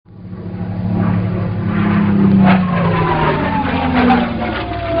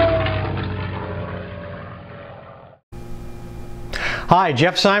Hi,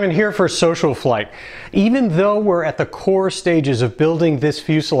 Jeff Simon here for SocialFlight. Even though we're at the core stages of building this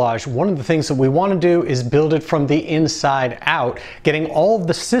fuselage, one of the things that we want to do is build it from the inside out, getting all of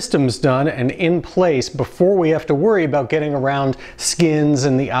the systems done and in place before we have to worry about getting around skins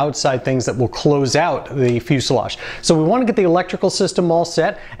and the outside things that will close out the fuselage. So we want to get the electrical system all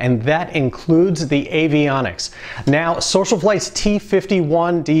set, and that includes the avionics. Now, SocialFlight's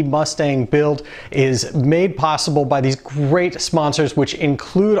T-51D Mustang build is made possible by these great sponsors, which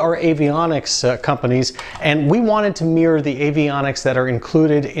include our avionics companies, and we wanted to mirror the avionics that are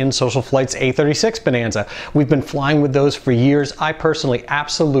included in SocialFlight's A36 Bonanza. We've been flying with those for years. I personally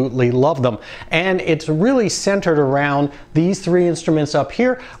absolutely love them, and it's really centered around these three instruments up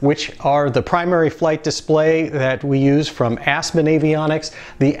here, which are the primary flight display that we use from Aspen Avionics,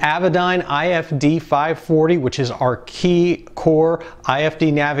 the Avidyne IFD 540, which is our key core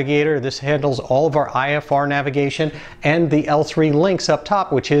IFD navigator. This handles all of our IFR navigation, and the L3 Lynx up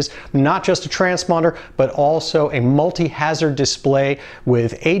top, which is not just a transponder but also a multi-hazard display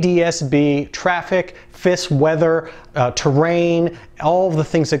with ADS-B, traffic, FIS weather, terrain, all of the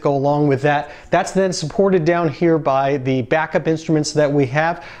things that go along with that. That's then supported down here by the backup instruments that we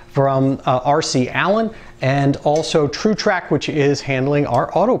have from RC Allen, and also TrueTrack, which is handling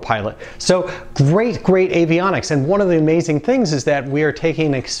our autopilot. So great avionics. And one of the amazing things is that we are taking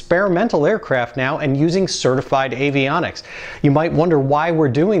an experimental aircraft now and using certified avionics. You might wonder why we're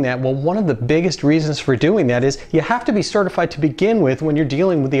doing that. Well, one of the biggest reasons for doing that is you have to be certified to begin with when you're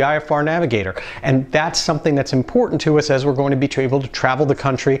dealing with the IFR navigator. And that's something that's important to us as we're going to be able to travel the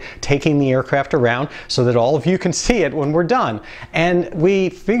country, taking the aircraft around so that all of you can see it when we're done. And we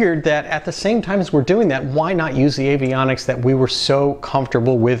figured that at the same time as we're doing that, why not use the avionics that we were so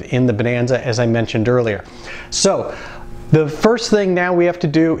comfortable with in the Bonanza, as I mentioned earlier. So the first thing now we have to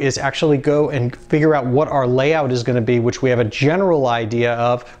do is actually go and figure out what our layout is going to be, which we have a general idea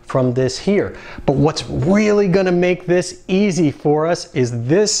of from this here. But what's really going to make this easy for us is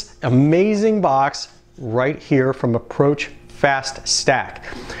this amazing box right here from Approach Fast Stack.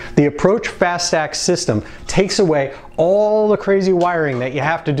 The Approach Fast Stack system takes away all the crazy wiring that you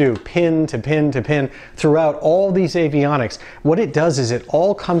have to do pin to pin to pin throughout all these avionics. What it does is it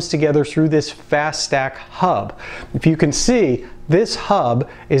all comes together through this Fast Stack hub. If you can see, this hub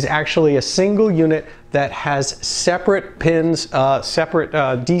is actually a single unit that has separate pins,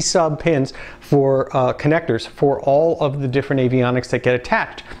 separate D-sub pins for connectors for all of the different avionics that get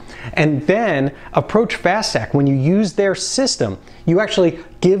attached. And then Approach Fast Stack, when you use their system, you actually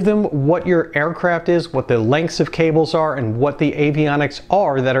give them what your aircraft is, what the lengths of cables are, and what the avionics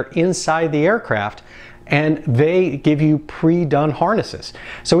are that are inside the aircraft, and they give you pre-done harnesses.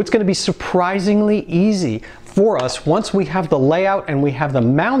 So it's going to be surprisingly easy for us, once we have the layout and we have the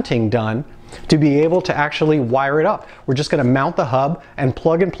mounting done, to be able to actually wire it up. We're just going to mount the hub and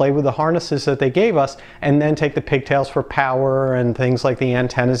plug and play with the harnesses that they gave us, and then take the pigtails for power and things like the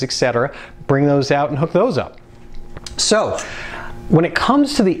antennas, etc., bring those out and hook those up. So when it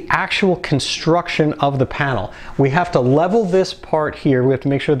comes to the actual construction of the panel, we have to level this part here. We have to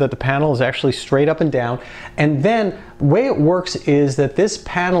make sure that the panel is actually straight up and down. And then the way it works is that this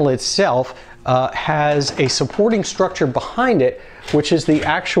panel itself has a supporting structure behind it, which is the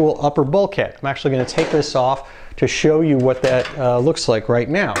actual upper bulkhead. I'm actually going to take this off to show you what that looks like right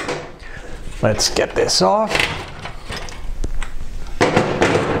now. Let's get this off.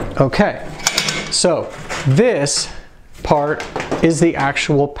 Okay, so this part is the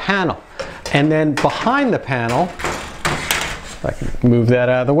actual panel. And then behind the panel, if I can move that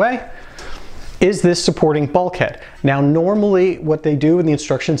out of the way, is this supporting bulkhead. Now normally what they do in the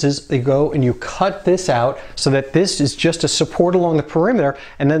instructions is they go and you cut this out so that this is just a support along the perimeter,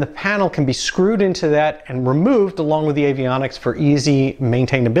 and then the panel can be screwed into that and removed along with the avionics for easy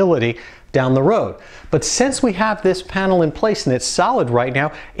maintainability down the road. But since we have this panel in place and it's solid right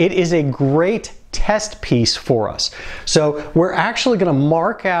now, it is a great test piece for us. So we're actually going to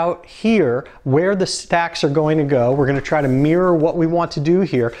mark out here where the stacks are going to go. We're going to try to mirror what we want to do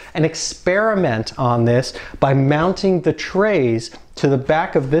here and experiment on this by mounting the trays to the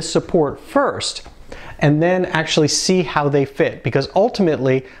back of this support first, and then actually see how they fit, because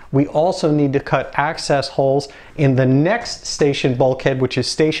ultimately we also need to cut access holes in the next station bulkhead, which is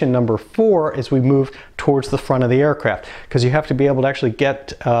station number 4, as we move towards the front of the aircraft, because you have to be able to actually get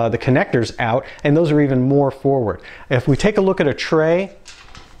the connectors out, and those are even more forward. If we take a look at a tray,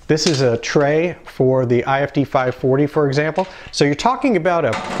 this is a tray for the IFD 540, for example. So you're talking about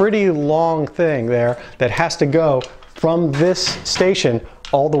a pretty long thing there that has to go from this station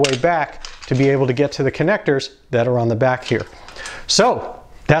all the way back to be able to get to the connectors that are on the back here. So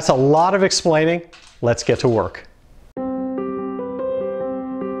that's a lot of explaining. Let's get to work.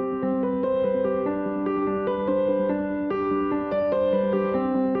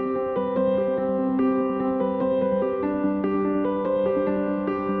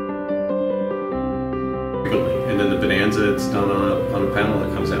 in the Bonanza, it's done on a panel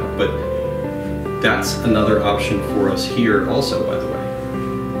that comes out. But that's another option for us here also, by the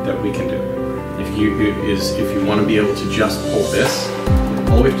way, that we can do. If you want to be able to just pull this,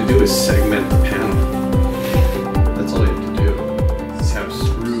 all we have to do is segment the panel. That's all you have to do. Just have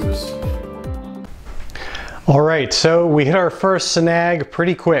screws. All right, so we hit our first snag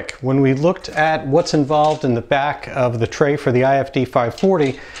pretty quick. When we looked at what's involved in the back of the tray for the IFD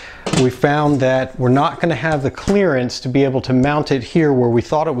 540, we found that we're not going to have the clearance to be able to mount it here where we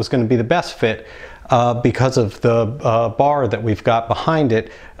thought it was going to be the best fit because of the bar that we've got behind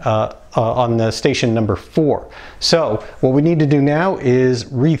it on the station number 4. So what we need to do now is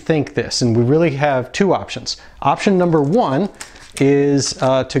rethink this, and we really have two options. Option number 1 is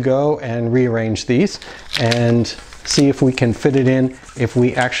to go and rearrange these and see if we can fit it in if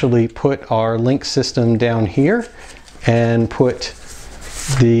we actually put our link system down here and put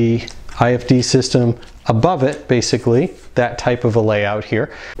the IFD system above it, basically that type of a layout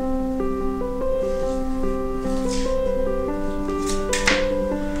here.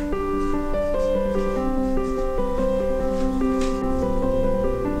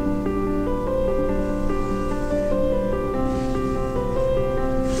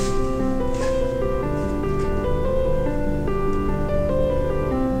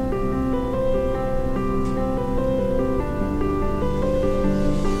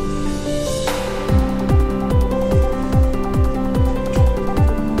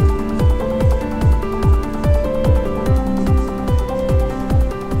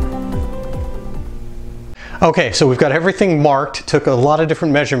 Okay, so we've got everything marked. Took a lot of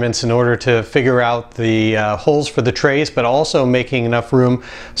different measurements in order to figure out the holes for the trays, but also making enough room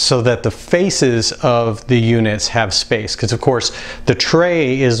so that the faces of the units have space. Because of course the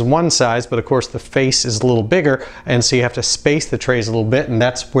tray is one size, but of course the face is a little bigger, and so you have to space the trays a little bit, and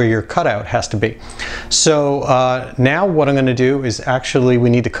that's where your cutout has to be. So now what I'm going to do is actually we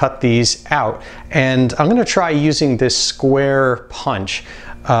need to cut these out, and I'm going to try using this square punch.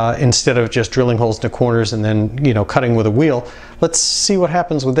 Instead of just drilling holes in the corners and then, you know, cutting with a wheel. Let's see what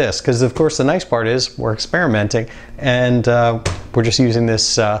happens with this, because of course the nice part is we're experimenting, and we're just using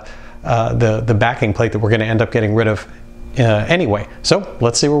this the backing plate that we're going to end up getting rid of anyway. So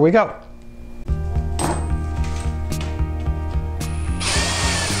let's see where we go.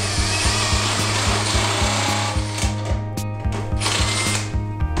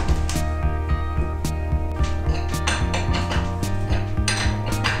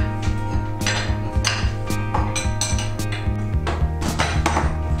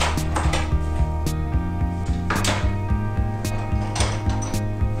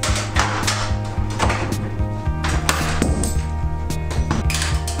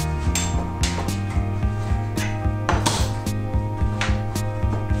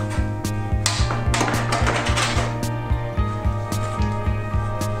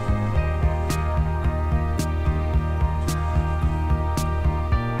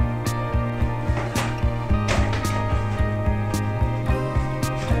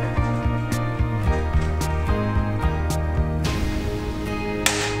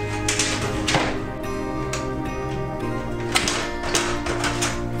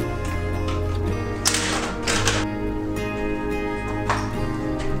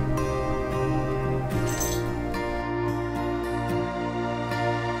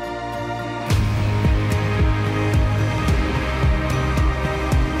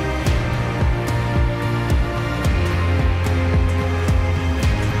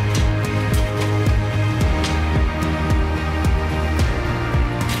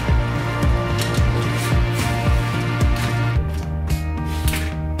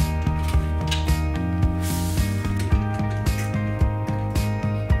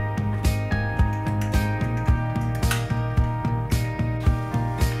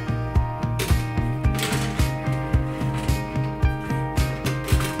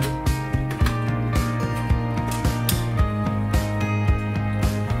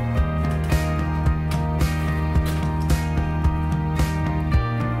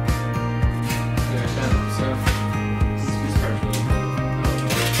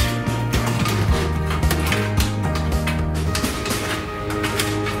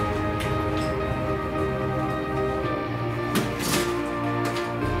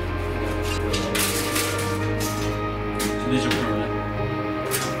 These are permanent.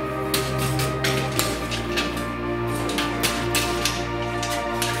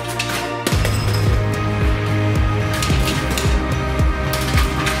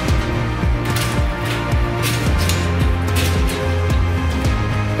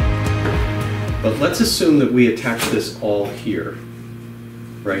 But let's assume that we attach this all here,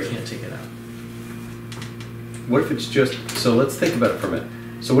 right? Can't take it out. what if it's just, so let's think about it for a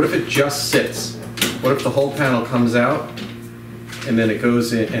minute. So what if it just sits? What if the whole panel comes out and then it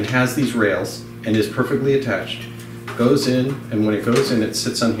goes in and has these rails and is perfectly attached, goes in, and when it goes in it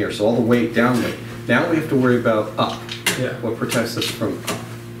sits on here, so all the weight, down weight. Now we have to worry about up. Yeah. What protects us from up?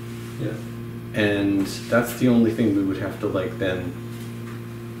 Yeah. And that's the only thing we would have to like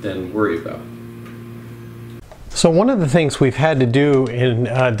then worry about. So one of the things we've had to do in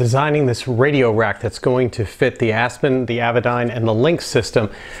designing this radio rack that's going to fit the Aspen, the Avidyne, and the Lynx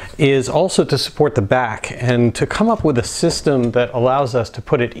system is also to support the back and to come up with a system that allows us to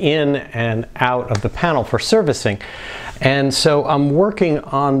put it in and out of the panel for servicing. And so I'm working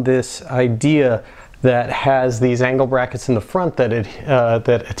on this idea that has these angle brackets in the front that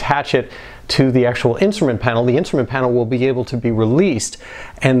attach it to the actual instrument panel. The instrument panel will be able to be released,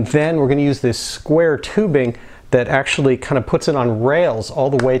 and then we're going to use this square tubing that actually kind of puts it on rails all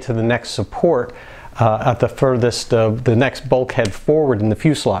the way to the next support at the furthest, the next bulkhead forward in the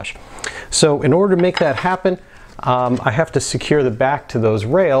fuselage. So in order to make that happen, I have to secure the back to those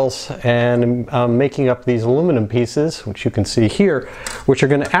rails, and I'm making up these aluminum pieces, which you can see here, which are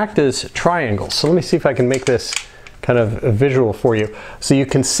going to act as triangles. So let me see if I can make this kind of a visual for you. So you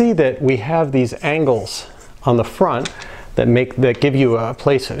can see that we have these angles on the front that give you a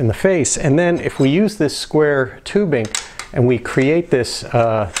place in the face, and then if we use this square tubing and we create this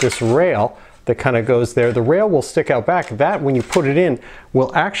this rail that kind of goes there, the rail will stick out back. That, when you put it in,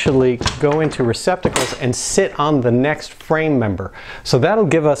 will actually go into receptacles and sit on the next frame member. So that'll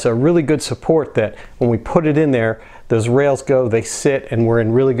give us a really good support that when we put it in there, those rails go, they sit, and we're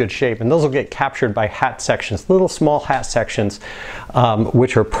in really good shape. And those will get captured by hat sections, little small hat sections,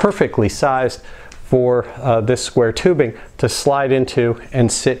 which are perfectly sized for this square tubing to slide into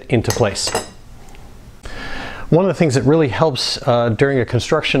and sit into place. One of the things that really helps during a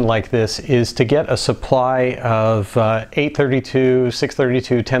construction like this is to get a supply of 832,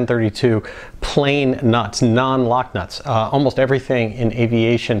 632, 1032 plain nuts, non-lock nuts. Almost everything in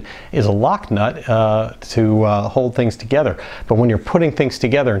aviation is a lock nut to hold things together. But when you're putting things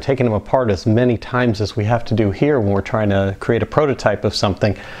together and taking them apart as many times as we have to do here when we're trying to create a prototype of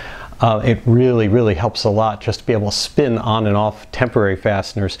something, it really, really helps a lot just to be able to spin on and off temporary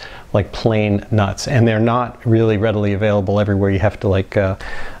fasteners like plain nuts. And they're not really readily available everywhere. You have to like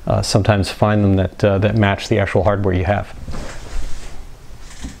sometimes find them that match the actual hardware you have.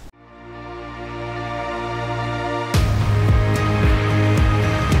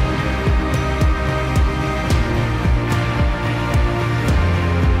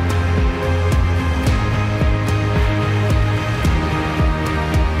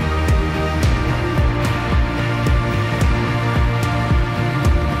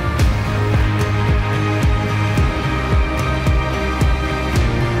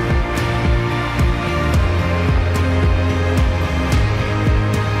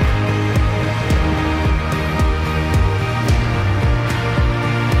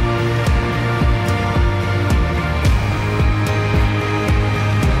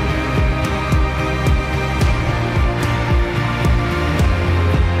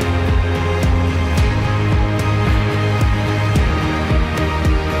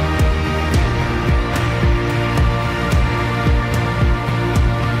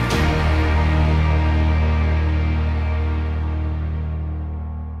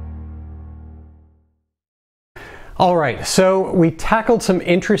 All right, so we tackled some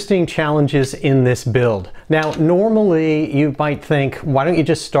interesting challenges in this build. Now, normally you might think, why don't you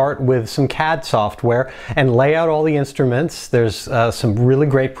just start with some CAD software and lay out all the instruments? There's some really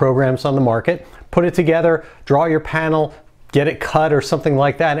great programs on the market. Put it together, draw your panel, get it cut or something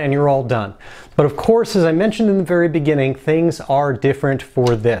like that, and you're all done. But of course, as I mentioned in the very beginning, things are different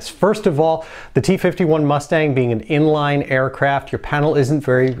for this. First of all, the T-51 Mustang being an inline aircraft, your panel isn't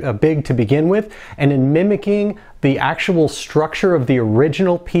very big to begin with, and in mimicking the actual structure of the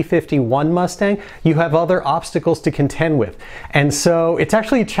original P-51 Mustang, you have other obstacles to contend with. And so it's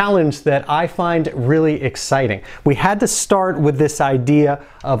actually a challenge that I find really exciting. We had to start with this idea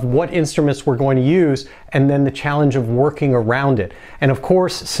of what instruments we're going to use, and then the challenge of working around it. And of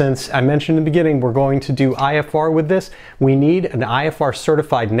course, since I mentioned in the beginning, we're going to do IFR with this, we need an IFR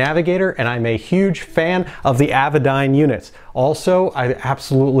certified navigator, and I'm a huge fan of the Avidyne units. Also, I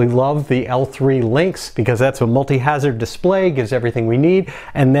absolutely love the L3 Lynx because that's a multi-hazard display, gives everything we need.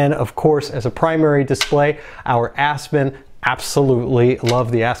 And then of course, as a primary display, our Aspen. Absolutely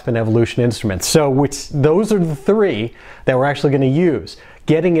love the Aspen Evolution instruments. So those are the three that we're actually going to use.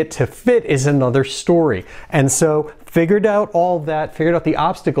 Getting it to fit is another story. And so figured out all that, figured out the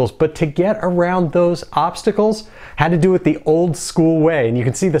obstacles, but to get around those obstacles, had to do it the old school way. And you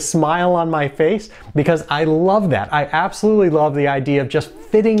can see the smile on my face because I love that. I absolutely love the idea of just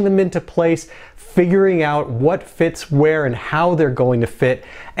fitting them into place, figuring out what fits where and how they're going to fit,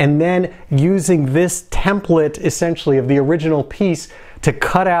 and then using this template essentially of the original piece to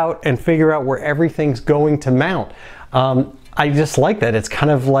cut out and figure out where everything's going to mount. I just like that. It's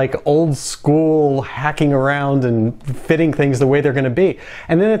kind of like old school hacking around and fitting things the way they're going to be.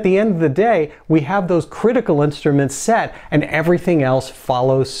 And then at the end of the day, we have those critical instruments set and everything else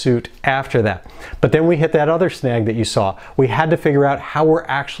follows suit after that. But then we hit that other snag that you saw. We had to figure out how we're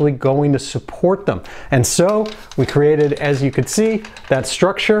actually going to support them. And so we created, as you could see, that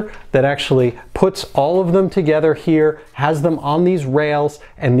structure that actually puts all of them together here, has them on these rails,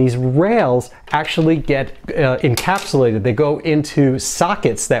 and these rails actually get encapsulated. They go into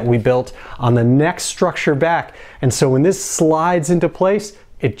sockets that we built on the next structure back. And so when this slides into place,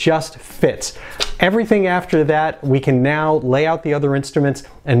 it just fits. Everything after that, we can now lay out the other instruments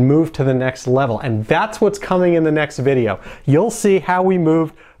and move to the next level. And that's what's coming in the next video. You'll see how we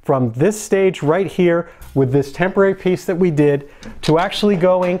moved from this stage right here with this temporary piece that we did to actually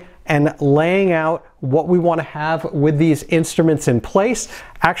going and laying out what we want to have with these instruments in place,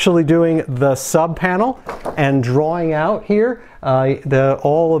 actually doing the sub panel and drawing out here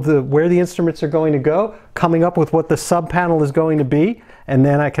all of the where the instruments are going to go, coming up with what the sub panel is going to be, and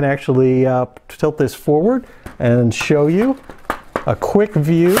then I can actually tilt this forward and show you a quick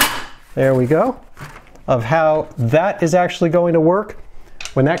view, there we go, of how that is actually going to work.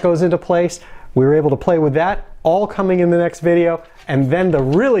 When that goes into place, we were able to play with that, all coming in the next video. And then the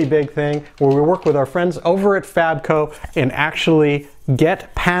really big thing where we work with our friends over at Fabco and actually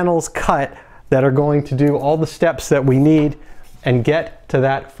get panels cut that are going to do all the steps that we need and get to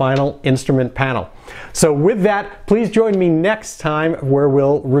that final instrument panel. So with that, please join me next time where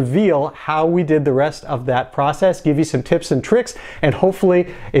we'll reveal how we did the rest of that process, give you some tips and tricks, and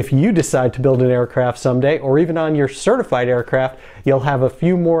hopefully if you decide to build an aircraft someday, or even on your certified aircraft, you'll have a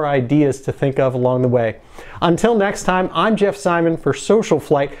few more ideas to think of along the way. Until next time, I'm Jeff Simon for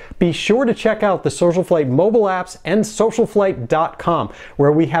SocialFlight. Be sure to check out the SocialFlight mobile apps and SocialFlight.com,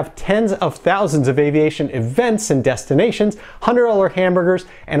 where we have tens of thousands of aviation events and destinations, $100 hamburgers,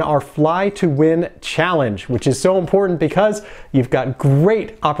 and our Fly to Win challenge, which is so important because you've got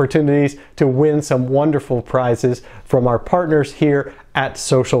great opportunities to win some wonderful prizes from our partners here at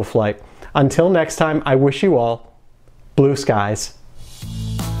SocialFlight. Until next time, I wish you all blue skies.